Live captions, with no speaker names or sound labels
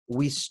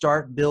we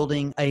start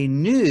building a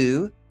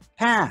new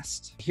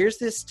past. Here's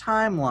this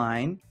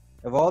timeline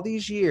of all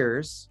these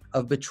years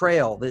of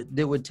betrayal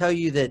that would tell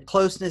you that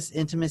closeness,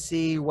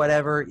 intimacy,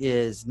 whatever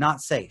is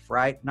not safe,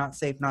 right? Not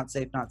safe, not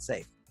safe, not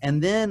safe.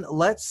 And then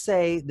let's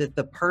say that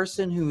the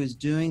person who is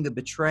doing the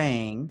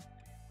betraying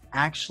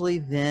actually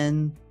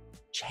then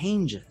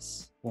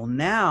changes. Well,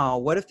 now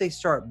what if they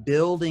start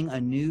building a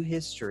new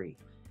history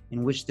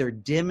in which they're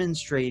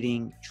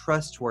demonstrating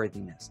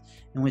trustworthiness,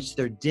 in which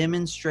they're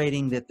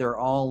demonstrating that they're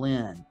all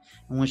in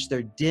which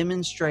they're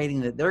demonstrating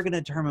that they're going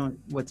to determine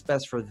what's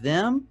best for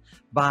them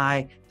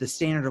by the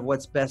standard of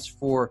what's best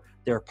for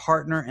their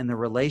partner and the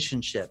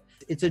relationship.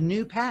 It's a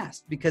new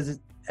past because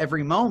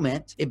every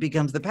moment it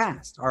becomes the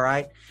past, all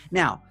right?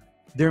 Now,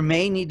 there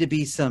may need to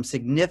be some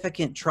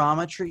significant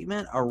trauma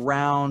treatment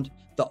around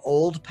the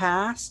old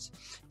past.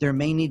 There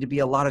may need to be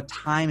a lot of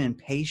time and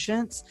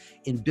patience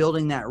in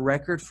building that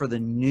record for the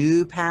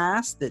new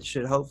past that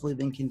should hopefully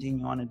then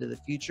continue on into the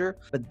future.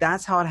 But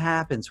that's how it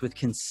happens with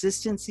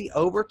consistency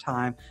over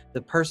time,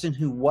 the person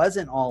who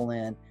wasn't all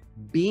in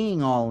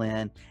being all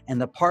in,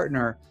 and the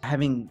partner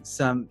having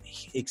some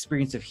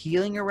experience of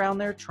healing around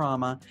their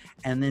trauma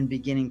and then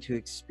beginning to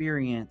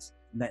experience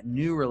that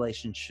new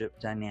relationship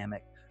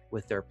dynamic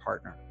with their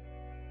partner.